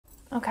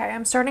Okay,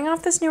 I'm starting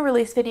off this new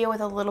release video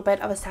with a little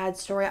bit of a sad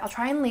story. I'll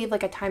try and leave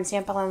like a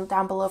timestamp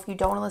down below if you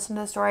don't want to listen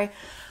to the story,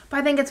 but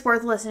I think it's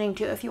worth listening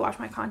to if you watch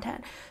my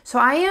content. So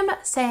I am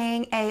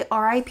saying a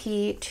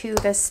RIP to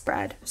this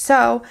spread.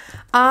 So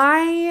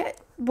I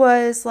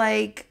was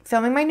like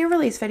filming my new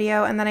release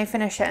video and then I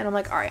finished it and I'm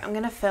like, all right, I'm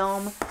gonna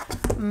film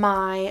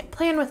my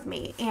plan with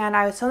me. And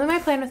I was filming my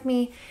plan with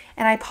me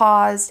and I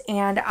paused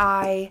and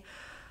I'm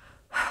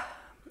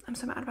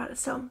so mad about it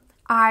still.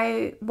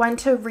 I went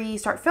to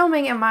restart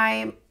filming and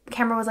my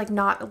camera was like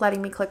not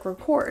letting me click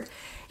record.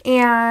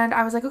 And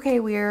I was like, okay,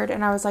 weird.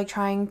 And I was like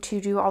trying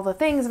to do all the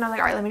things and I was like,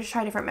 all right, let me just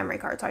try a different memory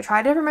card. So I tried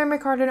a different memory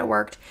card and it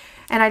worked.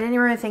 And I didn't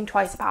even really think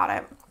twice about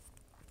it.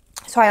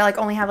 So I like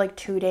only have like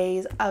 2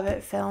 days of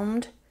it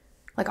filmed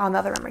like on the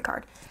other memory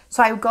card.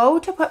 So I go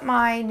to put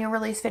my new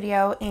release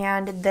video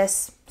and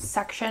this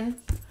section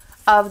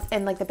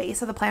in like the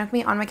base of the plan with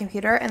me on my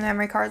computer and the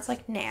memory card's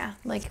like, nah,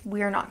 like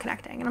we're not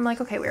connecting. And I'm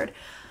like, okay, weird.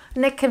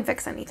 Nick can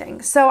fix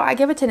anything. So I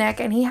give it to Nick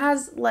and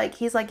he's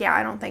like, yeah,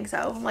 I don't think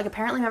so. Like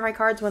apparently memory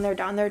cards, when they're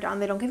done, they're done.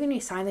 They don't give you any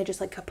sign. They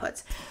just like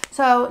kaputs.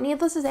 So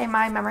needless to say,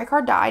 my memory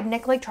card died.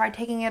 Nick like tried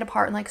taking it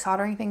apart and like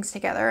soldering things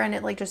together and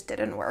it like just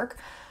didn't work.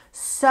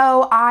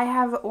 So I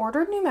have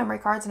ordered new memory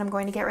cards and I'm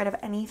going to get rid of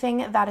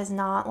anything that is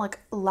not like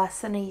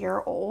less than a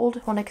year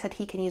old. Well, Nick said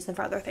he can use them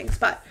for other things,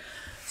 but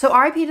so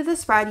RIP to the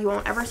spread. You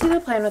won't ever see the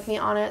plan with me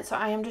on it. So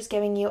I am just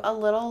giving you a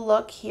little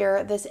look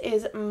here. This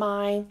is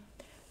my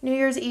New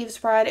Year's Eve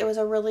spread. It was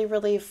a really,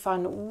 really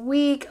fun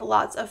week.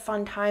 Lots of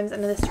fun times.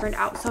 And this turned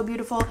out so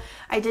beautiful.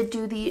 I did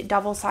do the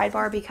double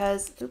sidebar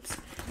because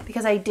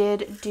I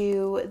did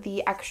do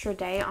the extra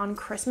day on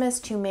Christmas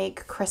to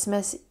make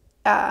Christmas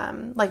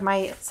like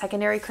my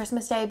secondary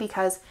Christmas day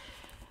because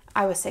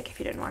I was sick if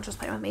you didn't want to just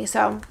play with me.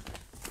 So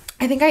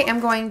I think I am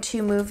going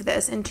to move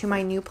this into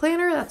my new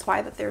planner. That's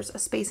why that there's a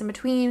space in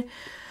between.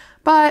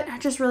 But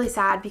just really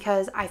sad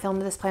because I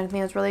filmed this plan with me.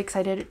 I was really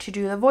excited to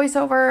do the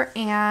voiceover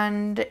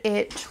and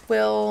it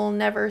will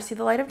never see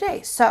the light of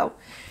day. So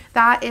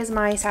that is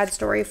my sad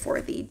story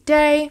for the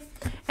day.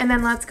 And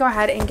then let's go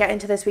ahead and get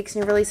into this week's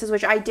new releases,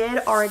 which I did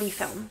already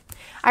film.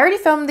 I already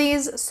filmed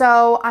these,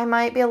 so I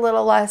might be a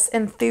little less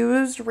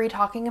enthused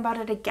re-talking about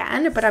it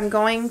again, but I'm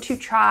going to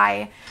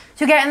try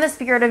to get in the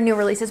spirit of new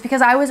releases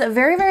because I was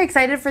very, very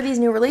excited for these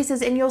new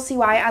releases and you'll see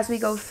why as we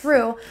go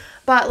through.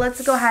 But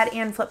let's go ahead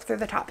and flip through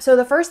the top. So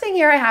the first thing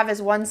here I have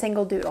is one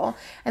single doodle,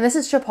 and this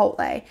is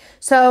Chipotle.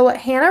 So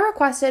Hannah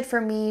requested for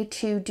me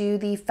to do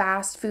the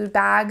fast food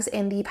bags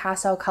in the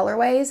pastel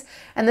colorways,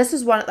 and this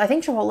is one, I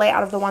think Chipotle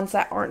out of the ones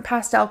that aren't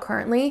pastel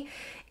currently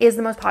is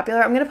the most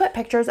popular. I'm going to put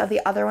pictures of the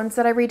other ones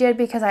that I redid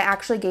because I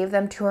actually gave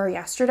them to her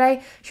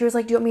yesterday. She was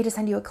like, do you want me to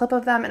send you a clip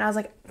of them? And I was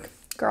like,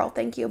 girl,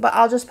 thank you, but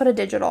I'll just put a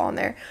digital on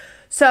there.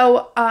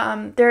 So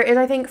there is,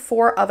 I think,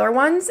 4 other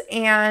ones,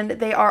 and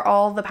they are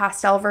all the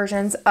pastel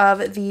versions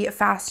of the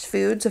fast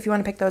food. So if you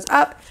want to pick those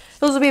up,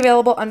 those will be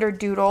available under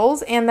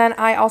doodles. And then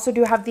I also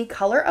do have the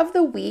color of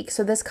the week.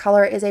 So this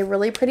color is a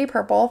really pretty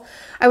purple.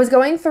 I was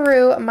going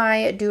through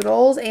my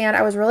doodles and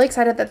I was really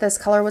excited that this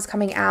color was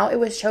coming out. It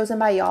was chosen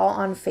by y'all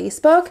on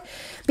Facebook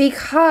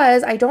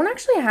because I don't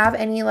actually have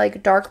any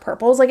like dark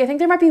purples. Like I think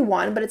there might be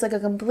one, but it's like a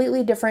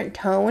completely different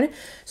tone.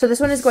 So this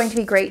one is going to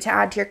be great to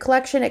add to your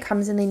collection. It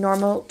comes in the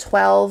normal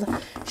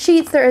 12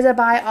 sheets. There is a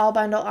buy all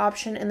bundle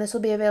option, and this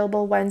will be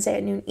available Wednesday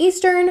at noon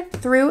Eastern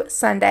through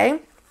Sunday.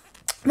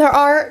 There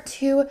are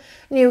 2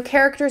 new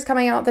characters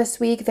coming out this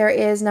week. There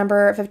is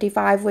number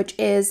 55, which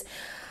is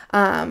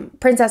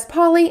Princess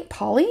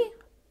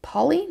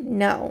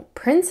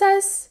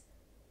Princess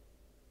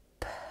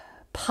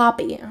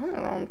Poppy. I don't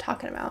know what I'm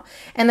talking about.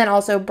 And then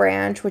also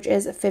Branch, which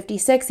is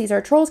 56. These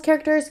are Trolls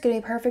characters. Going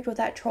to be perfect with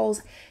that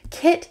Trolls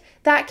kit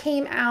that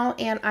came out,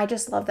 and I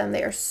just love them.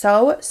 They are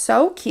so,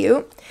 so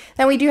cute.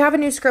 Then we do have a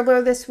new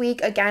Scribbler this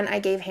week. Again, I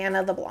gave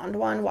Hannah the blonde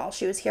one while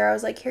she was here. I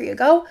was like, here you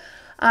go.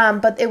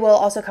 But it will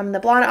also come in the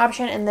blonde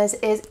option, and this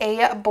is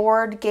a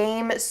board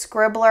game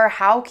Scribbler.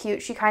 How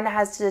cute. She kind of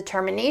has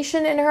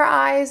determination in her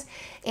eyes,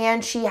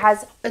 and she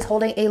is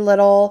holding a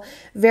little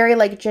very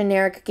like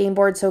generic game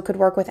board, so it could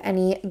work with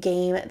any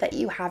game that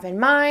you have in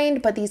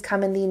mind. But these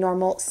come in the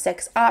normal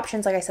 6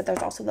 options. Like I said,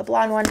 there's also the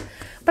blonde one,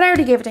 but I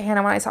already gave it to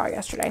Hannah when I saw it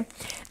yesterday.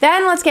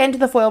 Then let's get into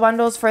the foil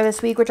bundles for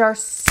this week, which are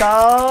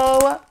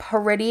so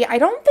pretty. I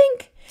don't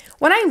think,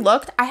 when I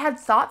looked, I had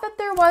thought that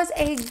there was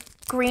a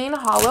green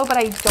hollow, but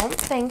I don't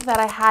think that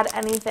I had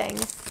anything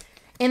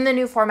in the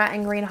new format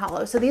in green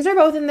hollow. So these are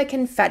both in the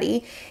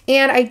confetti,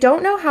 and I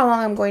don't know how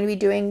long I'm going to be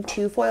doing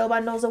 2 foil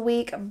bundles a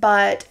week,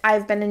 but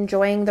I've been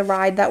enjoying the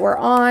ride that we're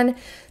on.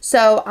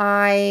 So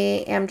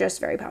I am just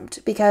very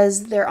pumped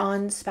because they're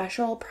on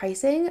special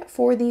pricing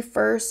for the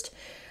first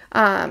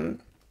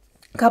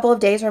couple of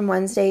days from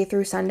Wednesday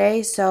through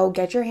Sunday. So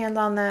get your hands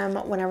on them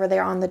whenever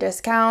they're on the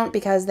discount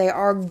because they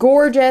are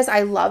gorgeous.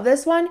 I love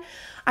this one.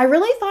 I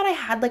really thought I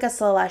had like a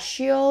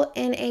celestial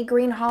in a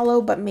green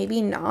hollow, but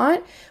maybe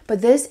not.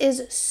 But this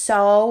is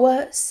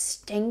so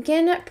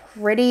stinking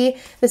pretty.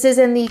 This is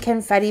in the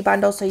confetti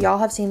bundle, so y'all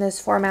have seen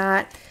this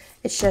format.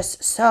 It's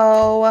just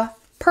so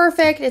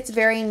perfect. It's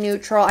very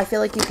neutral. I feel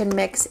like you can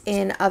mix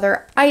in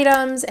other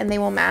items and they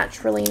will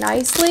match really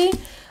nicely.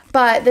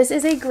 But this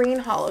is a green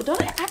hollow.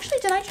 Actually,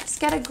 did I just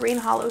get a green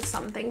hollow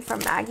something from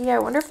Maggie? I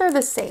wonder if they're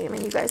the same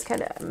and you guys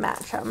could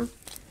match them.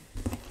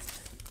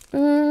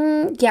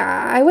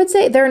 Yeah, I would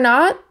say they're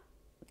not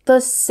the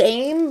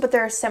same, but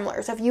they're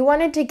similar. So if you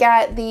wanted to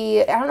get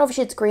the, I don't know if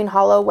it's green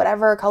hollow,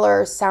 whatever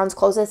color sounds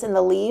closest in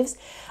the leaves,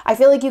 I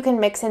feel like you can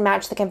mix and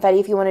match the confetti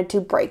if you wanted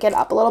to break it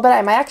up a little bit.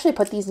 I might actually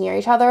put these near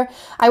each other.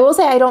 I will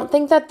say I don't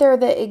think that they're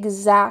the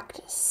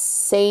exact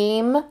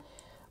same,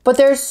 but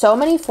there's so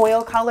many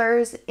foil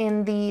colors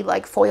in the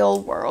like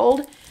foil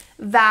world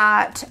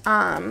that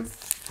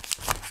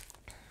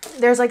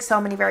there's like so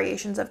many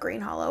variations of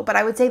green hollow, but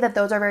I would say that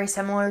those are very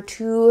similar.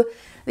 To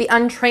the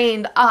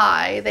untrained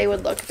eye, they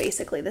would look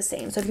basically the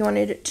same. So if you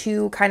wanted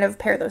to kind of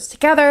pair those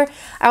together,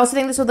 I also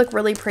think this would look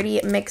really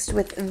pretty mixed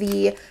with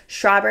the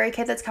strawberry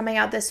kit that's coming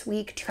out this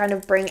week to kind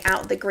of bring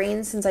out the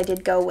greens, since I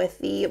did go with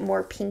the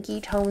more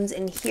pinky tones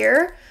in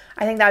here.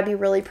 I think that would be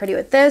really pretty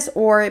with this,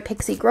 or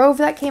Pixie Grove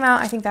that came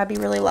out. I think that'd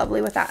be really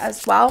lovely with that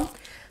as well.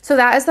 So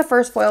that is the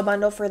first foil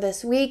bundle for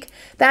this week.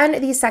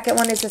 Then the second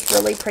one is this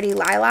really pretty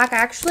lilac. I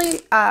actually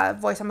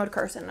voice mode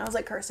Kirsten. I was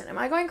like, Kirsten, am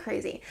I going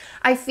crazy?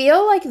 I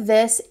feel like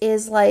this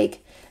is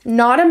like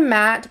not a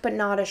matte, but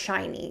not a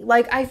shiny.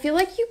 Like I feel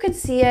like you could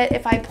see it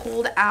if I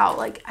pulled out.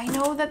 Like I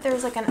know that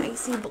there's like an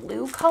icy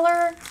blue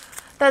color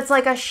that's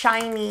like a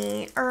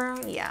shiny, or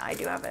yeah, I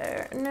do have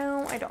it.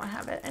 No, I don't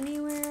have it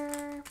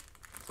anywhere.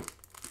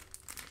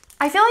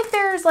 I feel like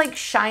there's like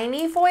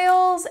shiny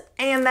foils,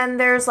 and then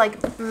there's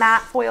like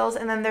matte foils,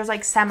 and then there's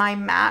like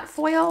semi-matte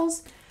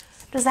foils.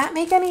 Does that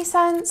make any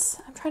sense?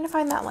 I'm trying to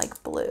find that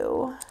like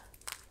blue.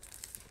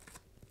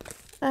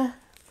 I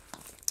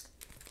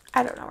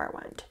don't know where it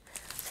went.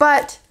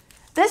 But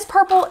this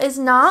purple is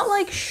not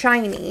like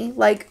shiny,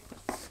 like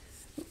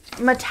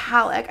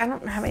metallic. I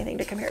don't have anything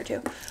to compare it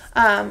to.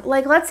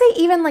 Like let's say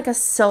even like a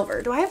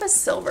silver. Do I have a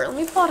silver? Let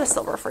me pull out a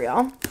silver for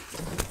y'all.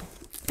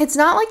 It's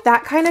not like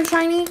that kind of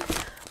shiny,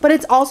 but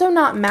it's also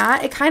not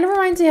matte. It kind of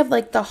reminds me of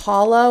like the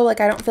hollow. Like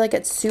I don't feel like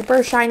it's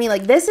super shiny.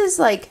 Like this is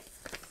like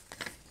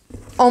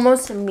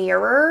almost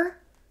mirror.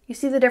 You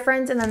see the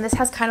difference? And then this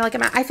has kind of like a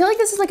matte. I feel like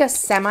this is like a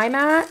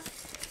semi-matte.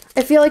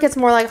 I feel like it's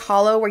more like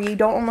hollow, where you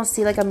don't almost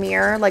see like a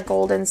mirror, like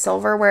gold and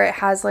silver, where it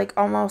has like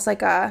almost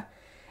like a,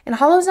 and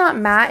hollow's not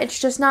matte. It's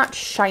just not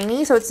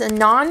shiny. So it's a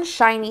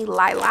non-shiny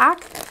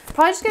lilac.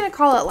 Probably just going to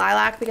call it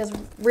lilac because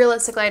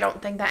realistically, I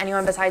don't think that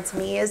anyone besides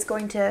me is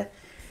going to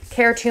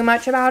care too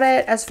much about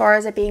it as far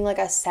as it being like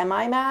a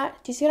semi-matte.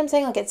 Do you see what I'm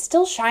saying? Like it's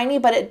still shiny,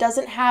 but it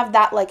doesn't have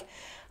that like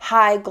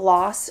high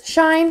gloss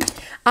shine.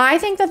 I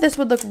think that this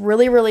would look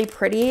really, really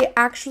pretty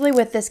actually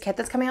with this kit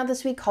that's coming out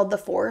this week called the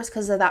Forest,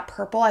 because of that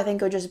purple. I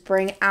think it would just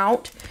bring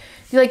out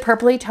the like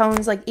purpley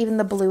tones, like even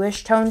the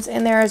bluish tones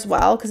in there as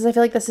well, because I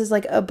feel like this is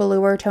like a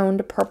bluer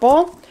toned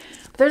purple.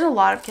 But there's a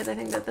lot of kits I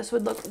think that this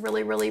would look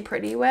really, really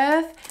pretty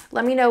with.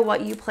 Let me know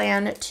what you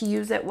plan to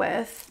use it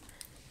with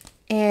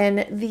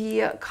in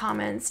the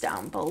comments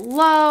down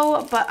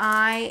below. But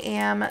I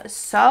am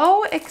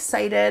so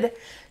excited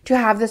to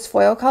have this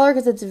foil color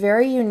because it's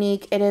very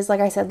unique. It is, like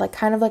I said, like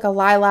kind of like a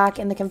lilac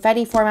in the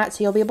confetti format,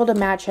 so you'll be able to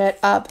match it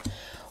up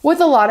with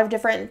a lot of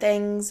different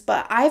things.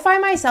 But I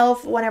find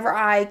myself, whenever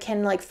I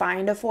can like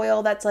find a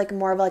foil that's like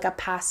more of like a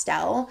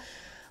pastel,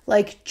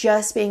 like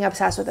just being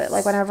obsessed with it.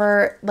 Like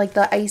whenever like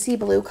the icy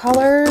blue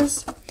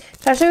colors,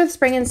 especially with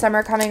spring and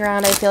summer coming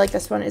around, I feel like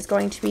this one is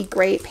going to be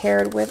great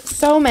paired with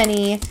so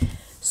many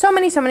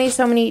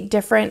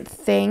different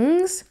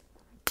things.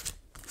 I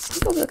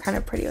think it'll look kind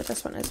of pretty with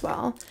this one as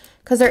well,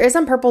 because there is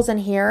some purples in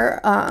here,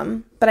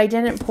 but I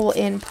didn't pull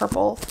in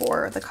purple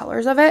for the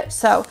colors of it.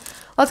 So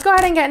let's go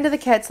ahead and get into the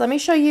kits. Let me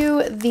show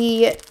you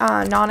the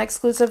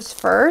non-exclusives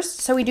first.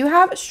 So we do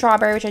have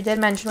strawberry, which I did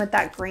mention with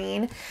that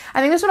green.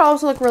 I think this would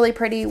also look really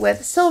pretty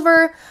with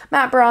silver,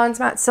 matte bronze,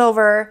 matte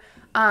silver,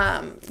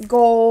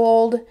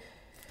 gold.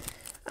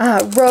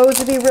 Rose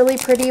would be really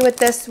pretty with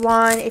this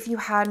one. If you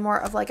had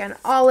more of like an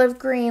olive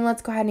green,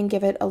 let's go ahead and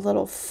give it a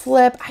little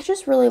flip. I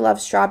just really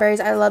love strawberries.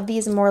 I love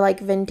these more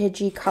like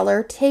vintagey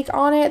color take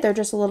on it. They're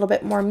just a little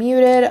bit more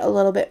muted, a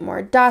little bit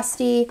more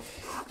dusty.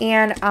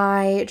 And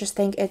I just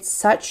think it's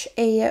such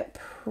a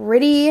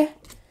pretty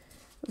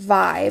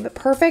vibe.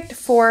 Perfect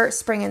for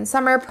spring and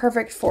summer,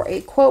 perfect for a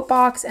quote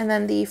box. And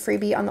then the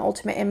freebie on the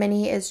Ultimate and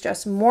Mini is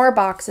just more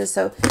boxes.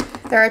 So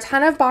there are a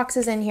ton of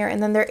boxes in here.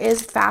 And then there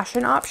is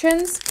fashion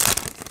options.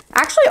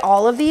 Actually,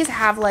 all of these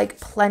have like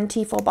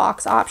plentiful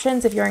box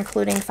options if you're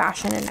including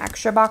fashion and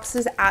extra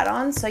boxes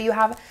add-ons. So you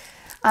have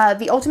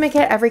the Ultimate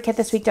kit. Every kit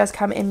this week does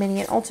come in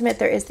Mini and Ultimate.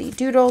 There is the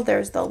doodle,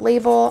 there's the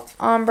label,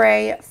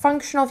 ombre,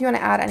 functional if you want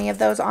to add any of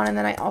those on. And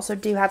then I also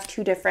do have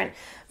two different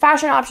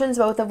fashion options,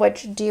 both of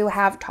which do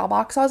have tall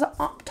boxes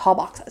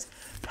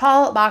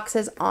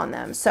on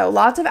them. So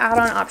lots of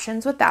add-on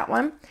options with that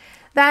one.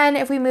 Then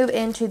if we move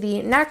into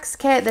the next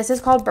kit, this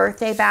is called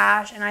Birthday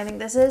Bash, and I think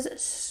this is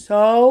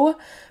so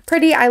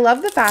pretty. I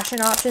love the fashion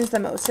options the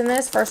most in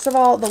this. First of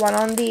all, the one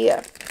on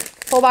the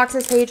full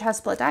boxes page has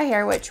split dye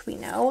hair, which we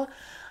know.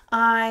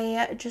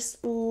 I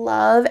just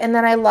love, and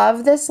then I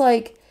love this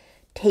like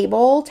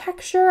table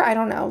texture. I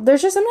don't know.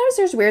 There's just sometimes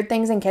there's weird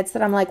things in kits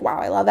that I'm like, wow,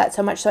 I love that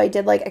so much. So I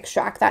did like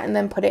extract that and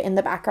then put it in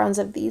the backgrounds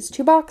of these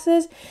two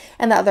boxes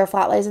and the other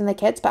flat lays in the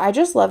kits. But I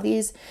just love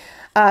these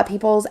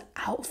people's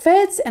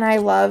outfits, and I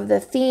love the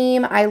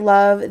theme. I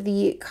love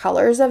the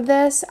colors of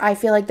this. I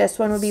feel like this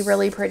one would be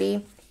really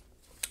pretty.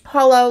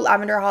 Hollow,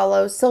 lavender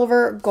hollow,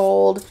 silver,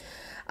 gold.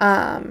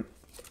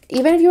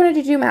 Even if you wanted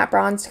to do matte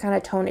bronze to kind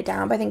of tone it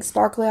down, but I think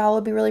sparkly hollow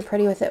would be really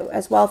pretty with it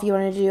as well if you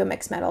wanted to do a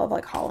mixed metal of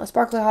like hollow,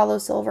 sparkly hollow,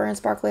 silver, and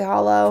sparkly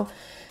hollow.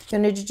 If you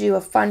wanted to do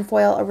a fun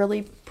foil, a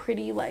really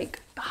pretty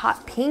like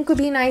hot pink would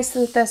be nice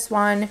with this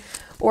one,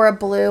 or a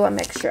blue, a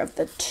mixture of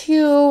the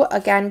two.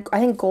 Again, I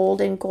think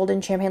gold and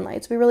golden champagne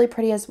lights would be really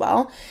pretty as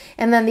well.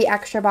 And then the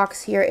extra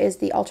box here is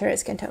the alternate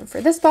skin tone for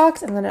this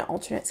box, and then an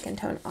alternate skin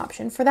tone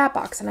option for that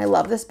box. And I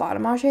love this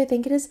bottom washi. I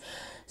think it is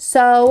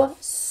so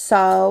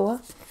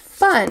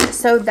fun.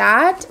 So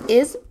that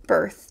is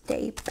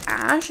Birthday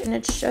Bash, and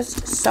it's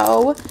just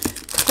so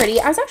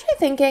pretty. I was actually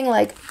thinking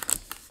like,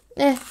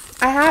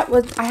 I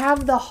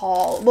have the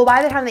haul. Well,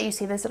 by the time that you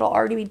see this, it'll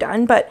already be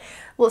done. But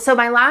well, so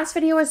my last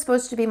video was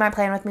supposed to be my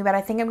plan with me, but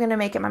I think I'm gonna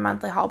make it my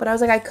monthly haul. But I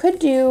was like, I could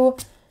do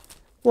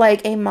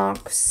like a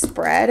mock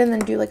spread and then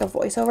do like a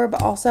voiceover,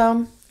 but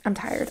also I'm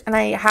tired and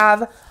I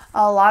have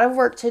a lot of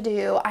work to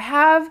do.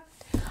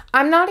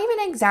 I'm not even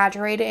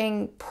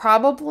exaggerating,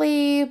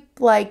 probably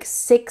like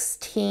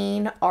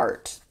 16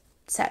 art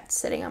sets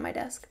sitting on my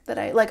desk that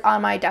I like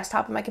on my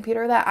desktop on my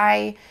computer that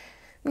I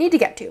need to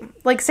get to.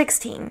 Like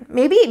 16.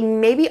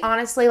 Maybe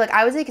honestly, like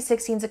I would say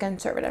 16 is a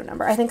conservative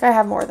number. I think I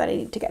have more that I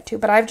need to get to,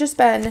 but I've just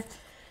been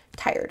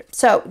tired.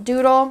 So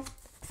doodle,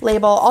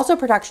 label, also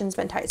production's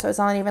been tight. So it's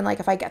not even like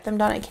if I get them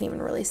done, I can't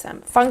even release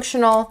them.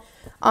 Functional,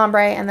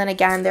 ombre, and then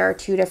again, there are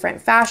two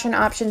different fashion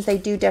options. They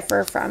do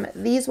differ from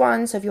these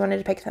ones. So if you wanted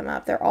to pick them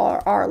up, there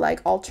are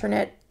like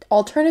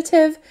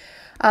alternative,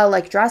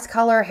 like dress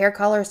color, hair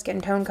color,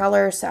 skin tone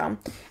color. So,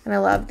 and I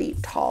love the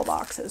tall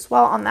box as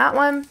well on that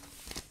one.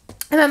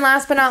 And then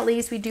last but not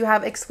least, we do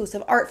have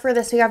exclusive art for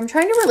this week. I'm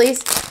trying to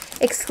release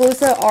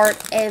exclusive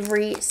art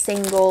every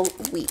single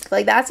week.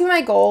 Like that's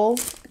my goal,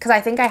 because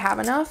I think I have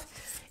enough,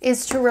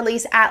 is to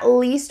release at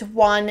least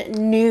one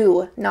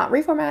new, not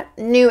reformat,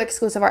 new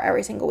exclusive art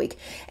every single week.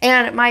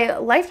 And my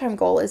lifetime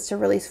goal is to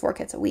release 4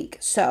 kits a week.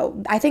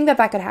 So I think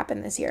that could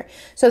happen this year.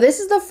 So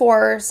this is the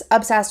Force,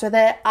 obsessed with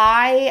it.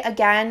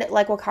 Again,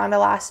 like Wakanda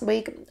last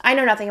week, I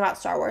know nothing about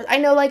Star Wars. I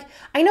know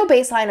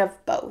baseline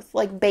of both,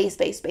 like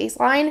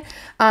baseline.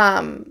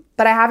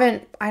 But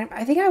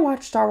I think I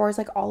watched Star Wars,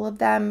 like all of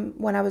them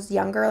when I was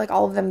younger, like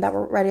all of them that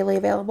were readily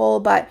available.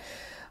 But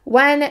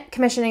when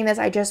commissioning this,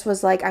 I just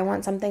was like, I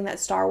want something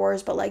that's Star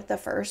Wars, but like the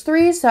first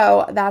 3.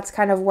 So that's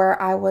kind of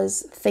where I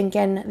was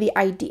thinking the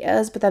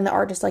ideas, but then the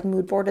artist like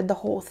mood boarded the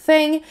whole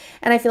thing.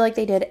 And I feel like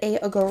they did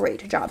a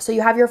great job. So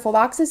you have your full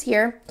boxes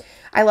here.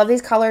 I love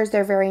these colors.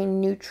 They're very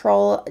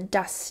neutral,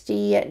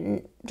 dusty,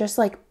 and just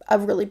like a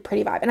really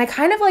pretty vibe. And I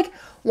kind of like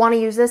want to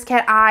use this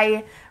kit.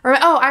 I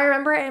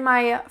remember in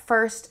my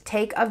first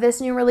take of this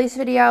new release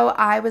video,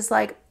 I was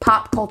like,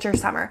 pop culture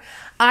summer.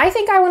 I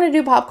think I want to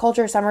do pop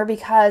culture summer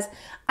because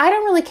I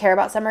don't really care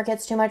about summer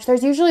kits too much.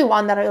 There's usually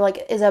one that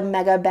is a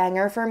mega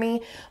banger for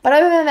me, but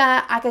other than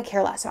that, I could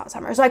care less about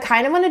summer. So I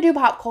kind of want to do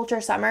pop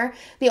culture summer.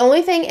 The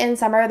only thing in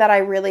summer that I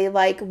really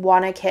like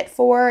want a kit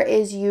for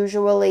is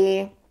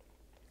usually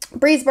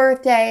Bree's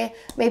birthday,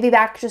 maybe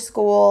back to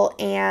school,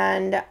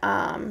 and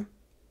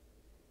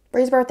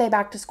Bree's birthday,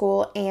 back to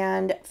school,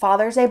 and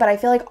Father's Day. But I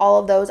feel like all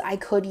of those I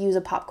could use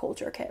a pop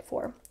culture kit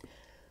for.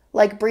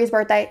 Like Bree's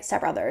birthday,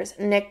 Step Brothers.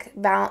 Nick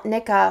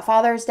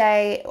Father's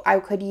Day, I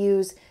could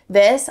use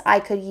this. I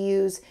could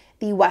use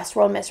the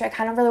Westworld Mystery. I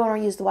kind of really want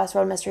to use the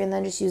Westworld Mystery and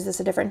then just use this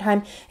a different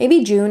time.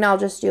 Maybe June, I'll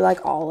just do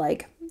like all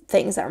like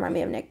things that remind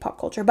me of Nick pop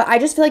culture. But I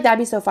just feel like that'd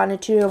be so fun to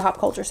do a pop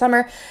culture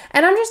summer.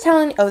 And I'm just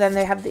telling, then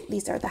they have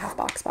these are the half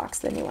box,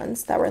 the new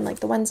ones that were in like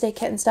the Wednesday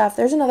kit and stuff.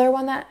 There's another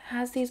one that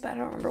has these, but I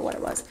don't remember what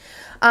it was.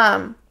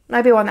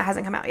 Might be one that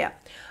hasn't come out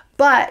yet.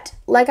 But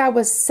like I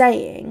was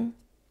saying,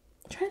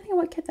 I'm trying to think of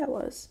what kit that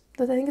was.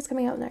 I think it's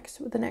coming out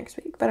the next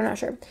week, but I'm not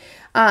sure.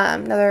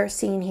 Another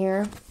scene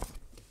here.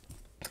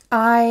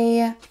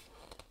 I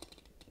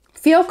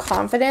feel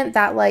confident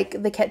that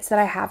like the kits that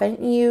I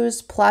haven't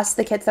used plus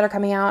the kits that are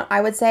coming out,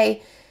 I would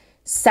say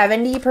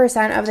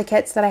 70% of the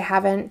kits that I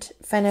haven't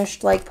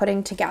finished like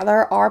putting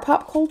together are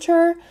pop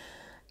culture,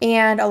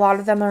 and a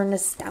lot of them are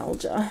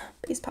nostalgia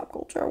based pop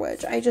culture,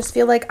 which I just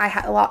feel like I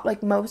had a lot,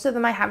 like most of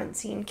them I haven't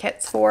seen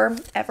kits for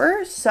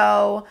ever.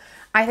 So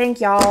I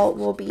think y'all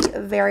will be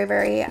very,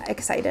 very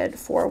excited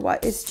for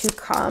what is to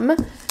come,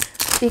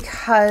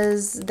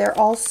 because they're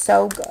all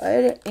so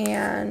good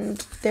and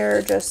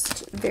they're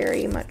just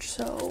very much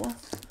so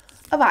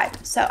a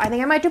vibe. So I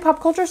think I might do pop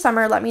culture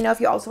summer. Let me know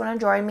if you also want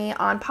to join me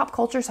on pop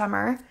culture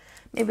summer.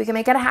 Maybe we can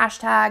make it a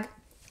hashtag.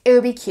 It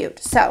would be cute.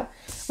 So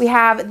we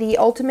have the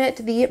ultimate,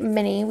 the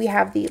mini, we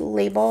have the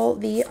label,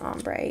 the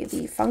ombre,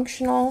 the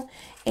functional,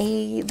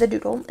 the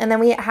doodle, and then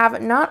we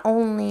have not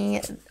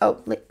only,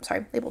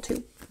 label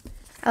 2.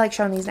 I like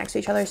showing these next to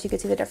each other so you can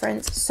see the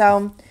difference.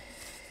 So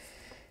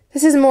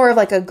this is more of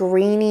like a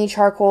greeny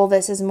charcoal.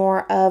 This is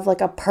more of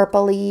like a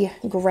purpley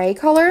gray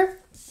color.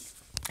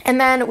 And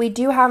then we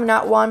do have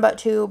not one, but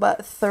two,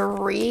 but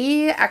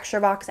three extra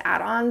box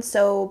add-ons.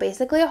 So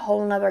basically a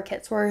whole nother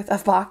kit's worth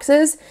of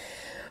boxes.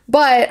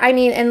 But I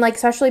mean, and like,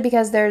 especially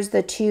because there's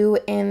the two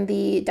in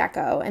the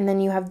deco, and then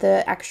you have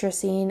the extra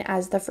scene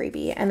as the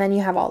freebie, and then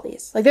you have all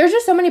these. Like, there's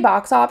just so many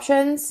box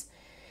options.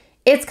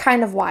 It's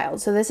kind of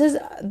wild. So this is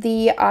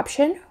the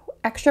option,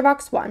 extra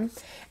box 1.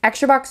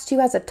 Extra box 2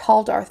 has a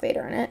tall Darth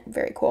Vader in it.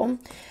 Very cool.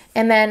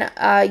 And then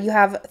you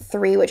have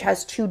 3, which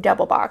has 2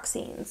 double box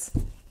scenes.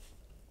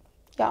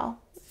 Y'all,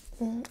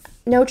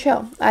 no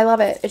chill. I love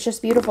it. It's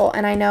just beautiful.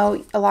 And I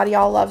know a lot of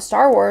y'all love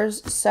Star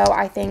Wars, so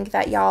I think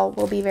that y'all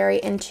will be very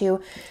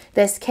into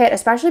this kit,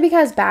 especially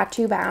because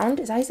Batu Bound,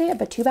 is that how you say it?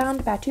 Batu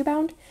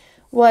Bound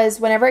was,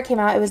 whenever it came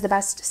out, it was the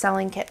best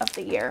selling kit of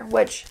the year,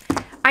 which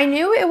I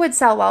knew it would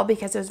sell well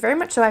because it was very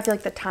much so, I feel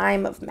like, the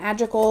time of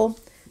magical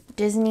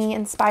Disney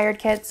inspired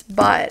kits,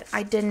 but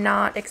I did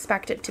not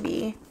expect it to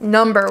be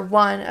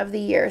 #1 of the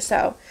year.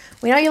 So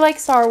we know you like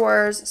Star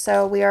Wars,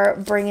 so we are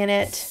bringing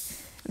it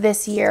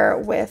this year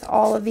with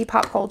all of the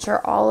pop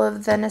culture, all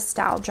of the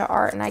nostalgia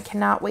art, and I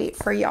cannot wait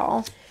for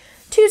y'all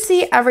to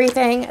see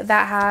everything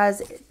that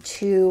has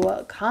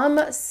to come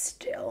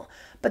still.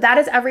 But that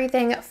is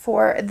everything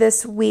for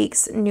this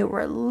week's new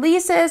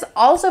releases.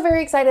 Also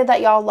very excited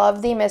that y'all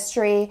love the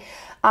mystery.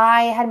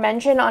 I had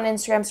mentioned on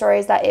Instagram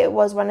stories that it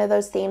was one of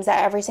those themes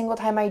that every single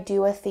time I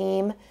do a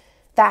theme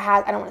that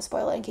has, I don't want to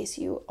spoil it in case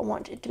you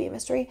want it to be a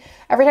mystery.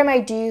 Every time I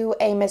do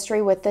a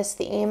mystery with this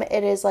theme,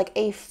 it is like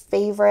a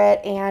favorite,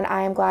 and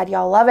I am glad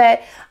y'all love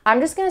it. I'm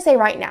just going to say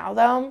right now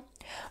though,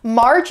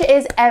 March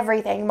is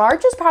everything.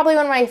 March is probably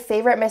one of my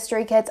favorite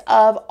mystery kits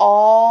of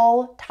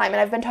all time,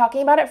 and I've been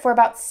talking about it for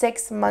about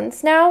 6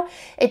 months now.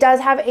 It does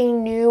have a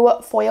new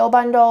foil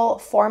bundle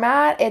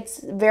format.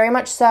 It's very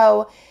much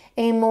so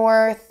a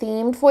more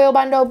themed foil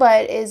bundle,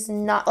 but is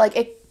not like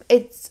it.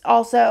 It's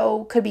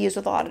also could be used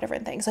with a lot of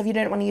different things. So if you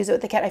didn't want to use it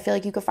with the kit, I feel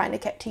like you could find a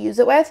kit to use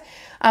it with.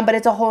 But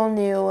it's a whole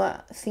new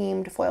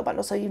themed foil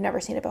bundle, so you've never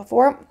seen it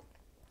before,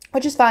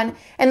 which is fun.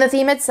 And the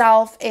theme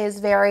itself is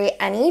very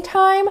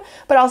anytime,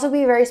 but also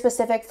be very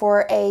specific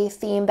for a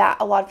theme that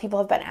a lot of people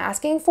have been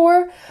asking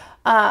for.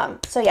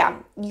 So yeah,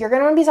 you're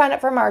going to want to be signed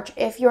up for March.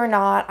 If you're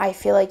not, I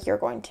feel like you're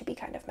going to be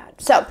kind of mad.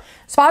 So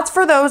spots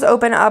for those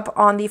open up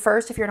on the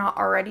 1st if you're not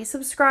already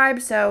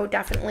subscribed. So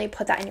definitely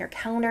put that in your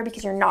calendar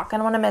because you're not going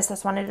to want to miss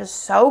this one. It is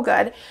so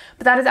good.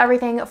 But that is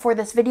everything for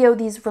this video.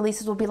 These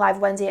releases will be live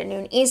Wednesday at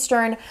noon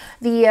Eastern.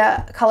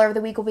 The color of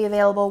the week will be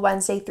available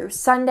Wednesday through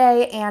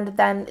Sunday. And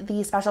then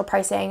the special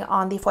pricing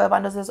on the foil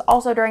bundles is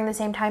also during the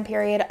same time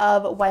period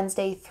of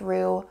Wednesday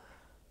through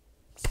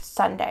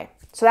Sunday.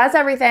 So that's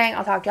everything.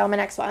 I'll talk to y'all in my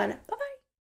next one.